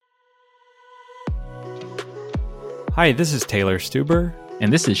Hi, this is Taylor Stuber.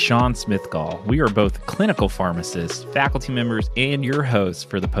 And this is Sean Smithgall. We are both clinical pharmacists, faculty members, and your hosts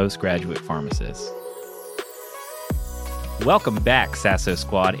for the Postgraduate Pharmacist. Welcome back, Sasso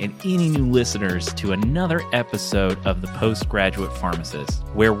Squad, and any new listeners to another episode of the Postgraduate Pharmacist,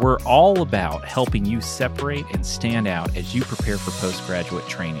 where we're all about helping you separate and stand out as you prepare for postgraduate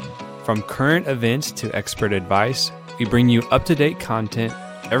training. From current events to expert advice, we bring you up-to-date content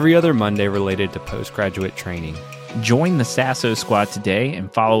every other Monday related to postgraduate training. Join the Sasso Squad today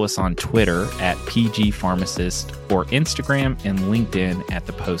and follow us on Twitter at PG Pharmacist or Instagram and LinkedIn at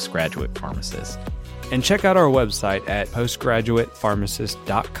the Postgraduate Pharmacist. And check out our website at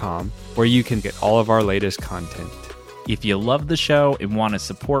postgraduatepharmacist.com, where you can get all of our latest content. If you love the show and want to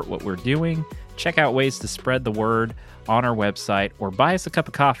support what we're doing, check out ways to spread the word on our website or buy us a cup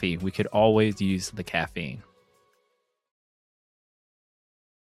of coffee. We could always use the caffeine.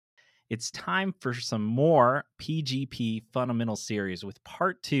 It's time for some more PGP Fundamental Series with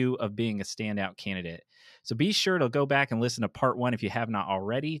part 2 of being a standout candidate. So be sure to go back and listen to part 1 if you have not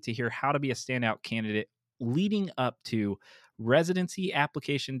already to hear how to be a standout candidate leading up to residency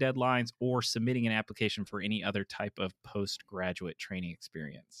application deadlines or submitting an application for any other type of postgraduate training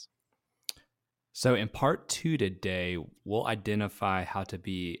experience. So in part 2 today, we'll identify how to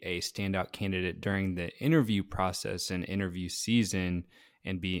be a standout candidate during the interview process and interview season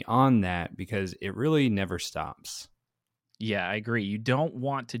and beyond that, because it really never stops. Yeah, I agree. You don't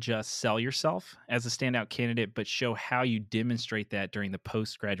want to just sell yourself as a standout candidate, but show how you demonstrate that during the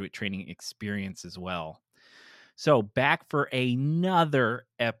postgraduate training experience as well. So back for another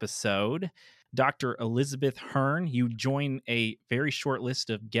episode, Dr. Elizabeth Hearn. You join a very short list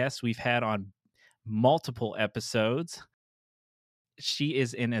of guests we've had on multiple episodes. She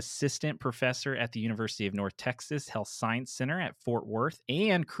is an assistant professor at the University of North Texas Health Science Center at Fort Worth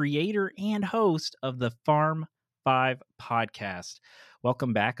and creator and host of the Pharm 5 podcast.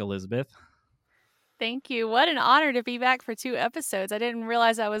 Welcome back, Elizabeth. Thank you. What an honor to be back for 2 episodes. I didn't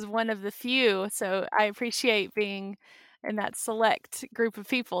realize I was one of the few, so I appreciate being in that select group of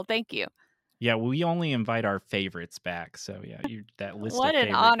people. Thank you. Yeah, we only invite our favorites back. So yeah, that list What of an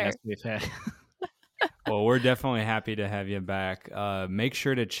favorite honor. guests we've had. Well, we're definitely happy to have you back. Make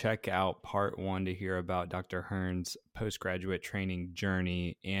sure to check out part 1 to hear about Dr. Hearn's postgraduate training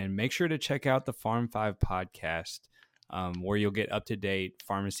journey, and make sure to check out the Pharm 5 podcast, where you'll get up-to-date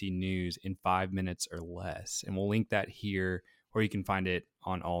pharmacy news in 5 minutes or less. And we'll link that here, or you can find it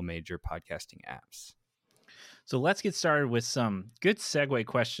on all major podcasting apps. So let's get started with some good segue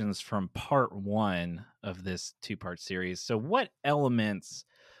questions from part 1 of this 2-part series. So what elements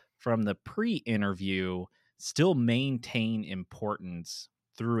from the pre-interview still maintain importance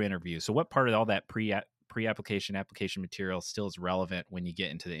through interview? So what part of all that pre-application application material still is relevant when you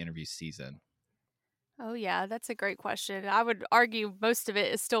get into the interview season? Oh, yeah, that's a great question. I would argue most of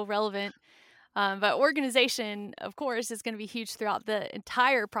it is still relevant. But organization, of course, is going to be huge throughout the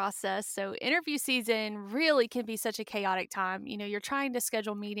entire process. So interview season really can be such a chaotic time. You know, you're trying to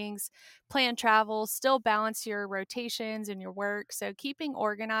schedule meetings, plan travel, still balance your rotations and your work. So keeping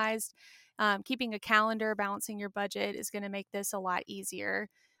organized, keeping a calendar, balancing your budget is going to make this a lot easier.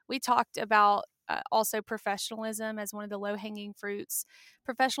 We talked about also professionalism as one of the low-hanging fruits.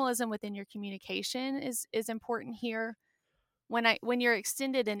 Professionalism within your communication is important here. When you're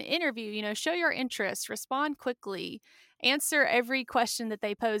extended an interview, you know, show your interest, respond quickly, answer every question that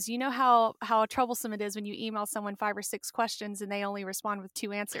they pose. You know how troublesome it is when you email someone 5 or 6 questions and they only respond with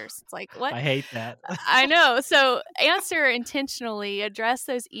 2 answers. It's like, what? I hate that. I know. So answer intentionally, address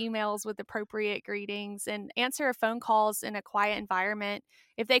those emails with appropriate greetings, and answer phone calls in a quiet environment.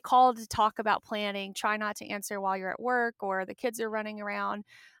 If they call to talk about planning, try not to answer while you're at work or the kids are running around.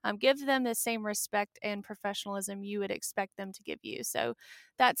 Give them the same respect and professionalism you would expect them to give you. So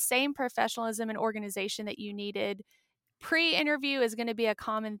that same professionalism and organization that you needed pre-interview is going to be a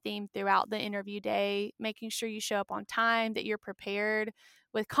common theme throughout the interview day, making sure you show up on time, that you're prepared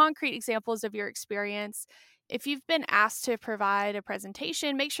with concrete examples of your experience. If you've been asked to provide a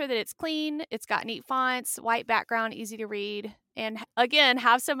presentation, make sure that it's clean, it's got neat fonts, white background, easy to read. And again,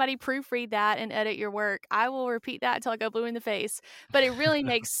 have somebody proofread that and edit your work. I will repeat that until I go blue in the face, but it really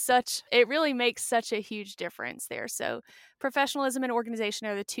makes such a huge difference there. So professionalism and organization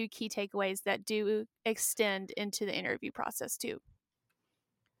are the 2 key takeaways that do extend into the interview process too.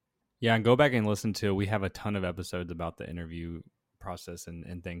 Yeah, and go back and listen to, we have a ton of episodes about the interview process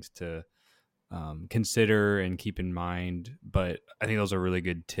and things to consider and keep in mind. But I think those are really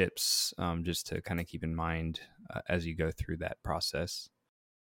good tips just to kind of keep in mind as you go through that process.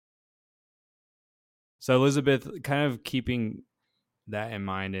 So Elizabeth, kind of keeping that in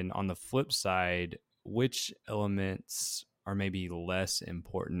mind, and on the flip side, which elements are maybe less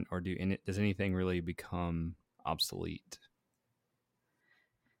important, or does anything really become obsolete?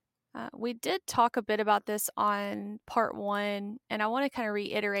 We did talk a bit about this on part 1, and I want to kind of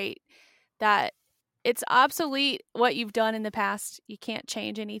reiterate that it's obsolete what you've done in the past. You can't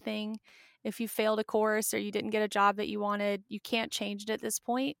change anything. If you failed a course or you didn't get a job that you wanted, you can't change it at this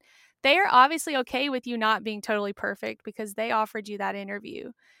point. They are obviously okay with you not being totally perfect because they offered you that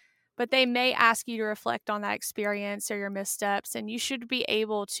interview. But they may ask you to reflect on that experience or your missteps, and you should be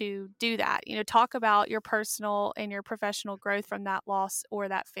able to do that. Talk about your personal and your professional growth from that loss or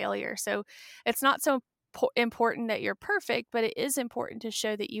that failure. So it's not so important that you're perfect, but it is important to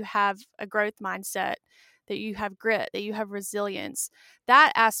show that you have a growth mindset, that you have grit, that you have resilience.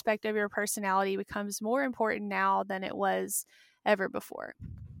 That aspect of your personality becomes more important now than it was ever before.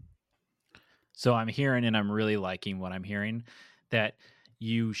 So I'm hearing, and I'm really liking what I'm hearing, that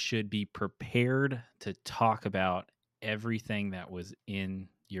you should be prepared to talk about everything that was in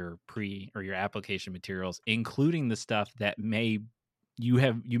your your application materials, including the stuff that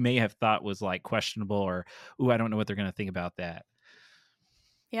you may have thought was like questionable, or, I don't know what they're going to think about that.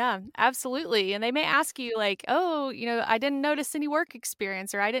 Yeah, absolutely. And they may ask you like, "Oh, I didn't notice any work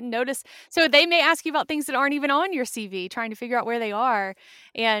experience," or "I didn't notice." So they may ask you about things that aren't even on your CV, trying to figure out where they are.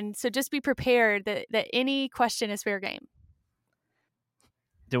 And so just be prepared that any question is fair game.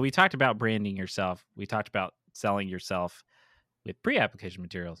 So we talked about branding yourself. We talked about selling yourself with pre-application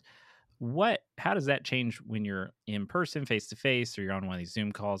materials. How does that change when you're in person, face to face, or you're on one of these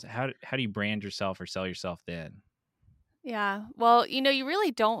Zoom calls? How do you brand yourself or sell yourself then? Yeah. Well, you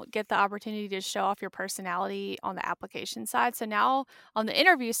really don't get the opportunity to show off your personality on the application side. So now on the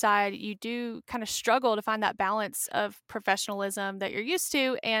interview side, you do kind of struggle to find that balance of professionalism that you're used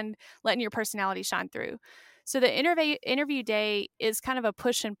to and letting your personality shine through. So the interview day is kind of a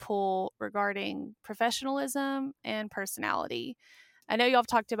push and pull regarding professionalism and personality. I know y'all have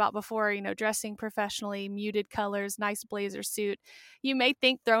talked about before, dressing professionally, muted colors, nice blazer suit. You may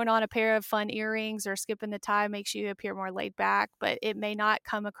think throwing on a pair of fun earrings or skipping the tie makes you appear more laid back, but it may not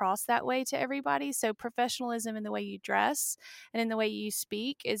come across that way to everybody. So professionalism in the way you dress and in the way you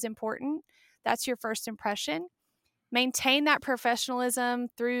speak is important. That's your first impression. Maintain that professionalism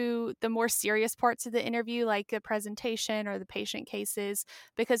through the more serious parts of the interview, like the presentation or the patient cases,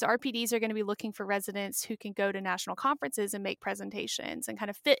 because RPDs are going to be looking for residents who can go to national conferences and make presentations and kind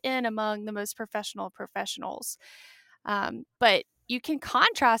of fit in among the most professional professionals. But you can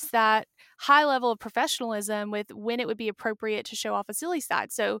contrast that high level of professionalism with when it would be appropriate to show off a silly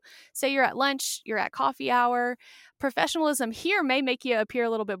side. So, say you're at lunch, you're at coffee hour. Professionalism here may make you appear a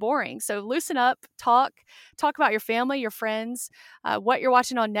little bit boring. So, loosen up, talk about your family, your friends, what you're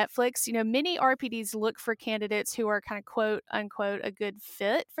watching on Netflix. Many RPDs look for candidates who are kind of quote unquote a good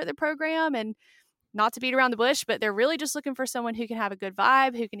fit for the program, and not to beat around the bush, but they're really just looking for someone who can have a good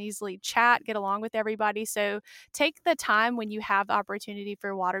vibe, who can easily chat, get along with everybody. So take the time when you have the opportunity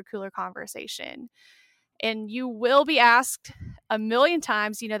for water cooler conversation. And you will be asked a million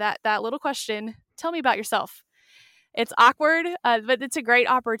times, that little question, tell me about yourself. It's awkward, but it's a great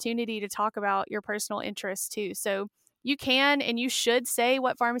opportunity to talk about your personal interests too. So you can and you should say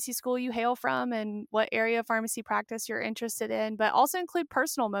what pharmacy school you hail from and what area of pharmacy practice you're interested in, but also include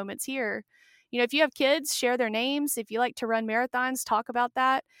personal moments here. If you have kids, share their names. If you like to run marathons, talk about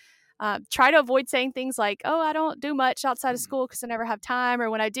that. Try to avoid saying things like, "Oh, I don't do much outside of school because I never have time," or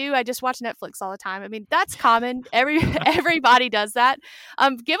 "When I do, I just watch Netflix all the time." I mean, that's common. Everybody does that.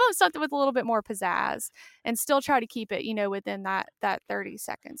 Give them something with a little bit more pizzazz, and still try to keep it, within that 30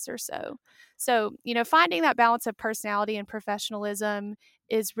 seconds or so. So, finding that balance of personality and professionalism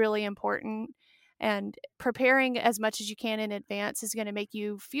is really important. And preparing as much as you can in advance is going to make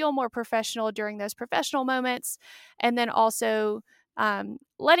you feel more professional during those professional moments, and then also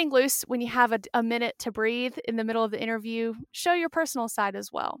letting loose when you have a minute to breathe in the middle of the interview. Show your personal side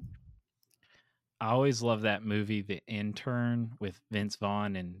as well. I always love that movie, The Intern, with Vince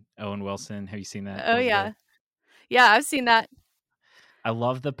Vaughn and Owen Wilson. Have you seen that, Oh, Elizabeth? yeah, I've seen that. I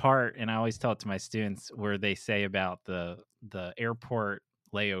love the part, and I always tell it to my students, where they say about the airport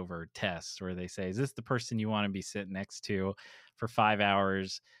layover tests, where they say, "Is this the person you want to be sitting next to for 5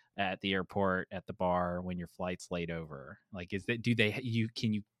 hours at the airport at the bar when your flight's laid over?" Like, is that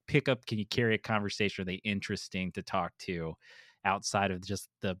can you carry a conversation? Are they interesting to talk to outside of just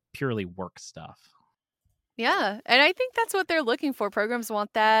the purely work stuff? Yeah, and I think that's what they're looking for. Programs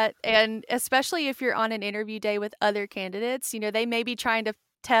want that, and especially if you're on an interview day with other candidates, they may be trying to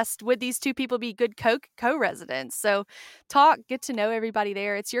test, would these two people be good co-residents? So get to know everybody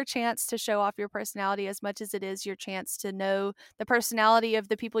there. It's your chance to show off your personality as much as it is your chance to know the personality of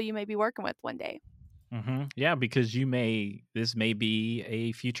the people you may be working with one day. Yeah, because this may be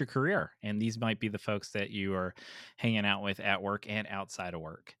a future career, and these might be the folks that you are hanging out with at work and outside of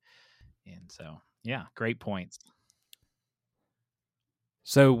work. And so, yeah, great points.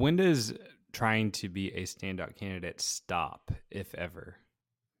 So when does trying to be a standout candidate stop, if ever?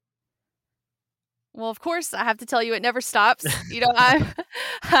 Well, of course, I have to tell you, it never stops.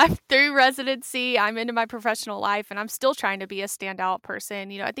 I'm through residency. I'm into my professional life, and I'm still trying to be a standout person.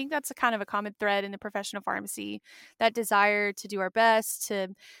 I think that's a kind of a common thread in the profession of pharmacy, that desire to do our best, to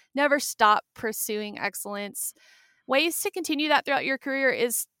never stop pursuing excellence. Ways to continue that throughout your career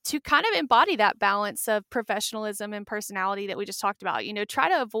is to kind of embody that balance of professionalism and personality that we just talked about. Try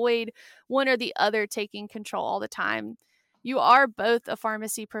to avoid one or the other taking control all the time. You are both a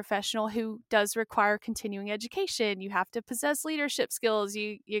pharmacy professional who does require continuing education. You have to possess leadership skills.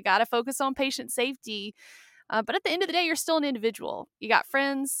 You got to focus on patient safety. But at the end of the day, you're still an individual. You got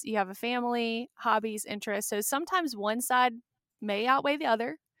friends, you have a family, hobbies, interests. So sometimes one side may outweigh the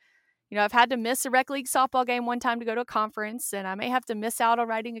other. I've had to miss a rec league softball game one time to go to a conference, and I may have to miss out on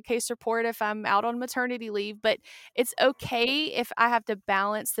writing a case report if I'm out on maternity leave. But it's okay if I have to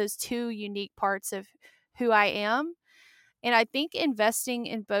balance those two unique parts of who I am. And I think investing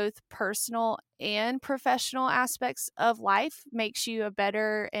in both personal and professional aspects of life makes you a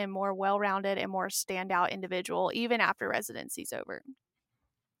better and more well-rounded and more standout individual, even after residency's over.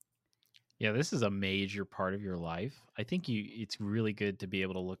 Yeah, this is a major part of your life. I think it's really good to be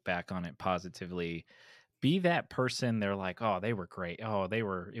able to look back on it positively. Be that person they're like, oh, they were great. Oh,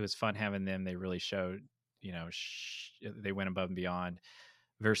 it was fun having them. They really showed, they went above and beyond,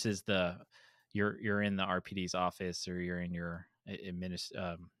 versus you're in the RPD's office, or you're in your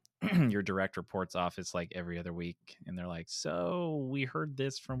your direct report's office like every other week, and they're like, so we heard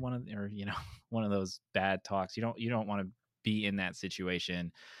this from one of those bad talks. You don't want to be in that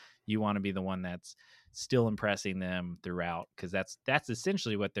situation. You want to be the one that's still impressing them throughout, because that's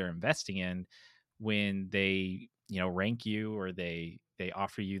essentially what they're investing in when they rank you, or they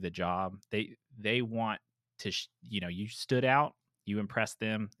offer you the job. They want to you stood out, you impressed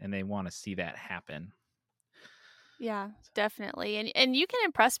them, and they want to see that happen. Yeah, definitely. And you can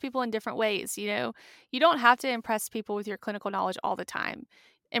impress people in different ways. You don't have to impress people with your clinical knowledge all the time.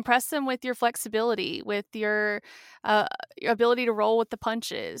 Impress them with your flexibility, with your ability to roll with the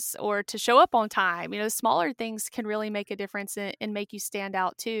punches, or to show up on time. Smaller things can really make a difference and make you stand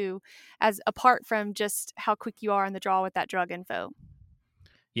out too, as apart from just how quick you are on the draw with that drug info.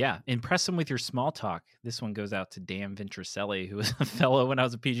 Yeah, impress them with your small talk. This one goes out to Dan Ventricelli, who was a fellow when I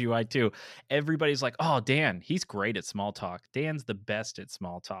was a PGY too. Everybody's like, oh, Dan, he's great at small talk. Dan's the best at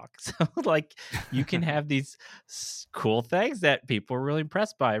small talk. So you can have these cool things that people are really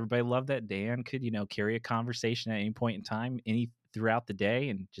impressed by. Everybody loved that Dan could, carry a conversation at any point in time, throughout the day,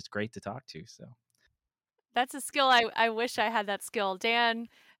 and just great to talk to. So that's a skill. I wish I had that skill. Dan,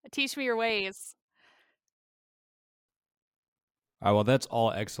 teach me your ways. Well, that's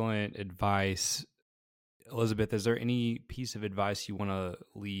all excellent advice. Elizabeth, is there any piece of advice you want to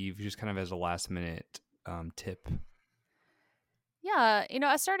leave just kind of as a last minute tip? Yeah,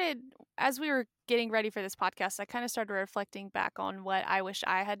 I started, as we were getting ready for this podcast, I kind of started reflecting back on what I wish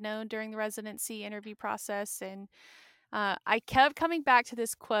I had known during the residency interview process. And I kept coming back to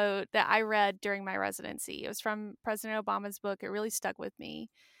this quote that I read during my residency. It was from President Obama's book. It really stuck with me.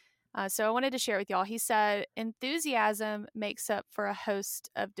 So I wanted to share with y'all. He said, enthusiasm makes up for a host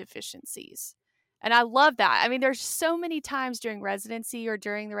of deficiencies. And I love that. I mean, there's so many times during residency or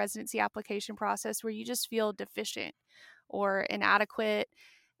during the residency application process where you just feel deficient or inadequate.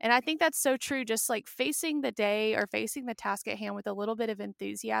 And I think that's so true. Just like facing the day or facing the task at hand with a little bit of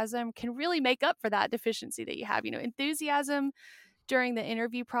enthusiasm can really make up for that deficiency that you have. Enthusiasm during the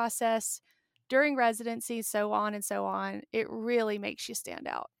interview process, during residency, so on and so on. It really makes you stand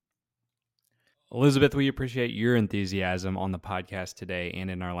out. Elizabeth, we appreciate your enthusiasm on the podcast today and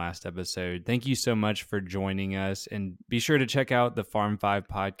in our last episode. Thank you so much for joining us. And be sure to check out the Farm 5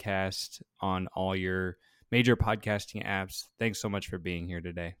 podcast on all your major podcasting apps. Thanks so much for being here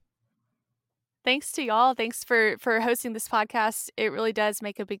today. Thanks to y'all. Thanks for hosting this podcast. It really does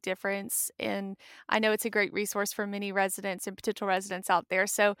make a big difference. And I know it's a great resource for many residents and potential residents out there.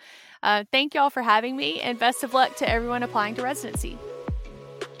 So thank y'all for having me, and best of luck to everyone applying to residency.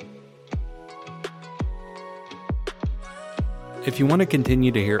 If you want to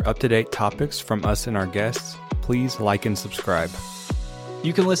continue to hear up-to-date topics from us and our guests, please like and subscribe.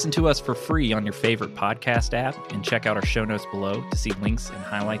 You can listen to us for free on your favorite podcast app, and check out our show notes below to see links and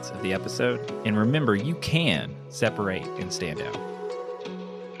highlights of the episode. And remember, you can separate and stand out.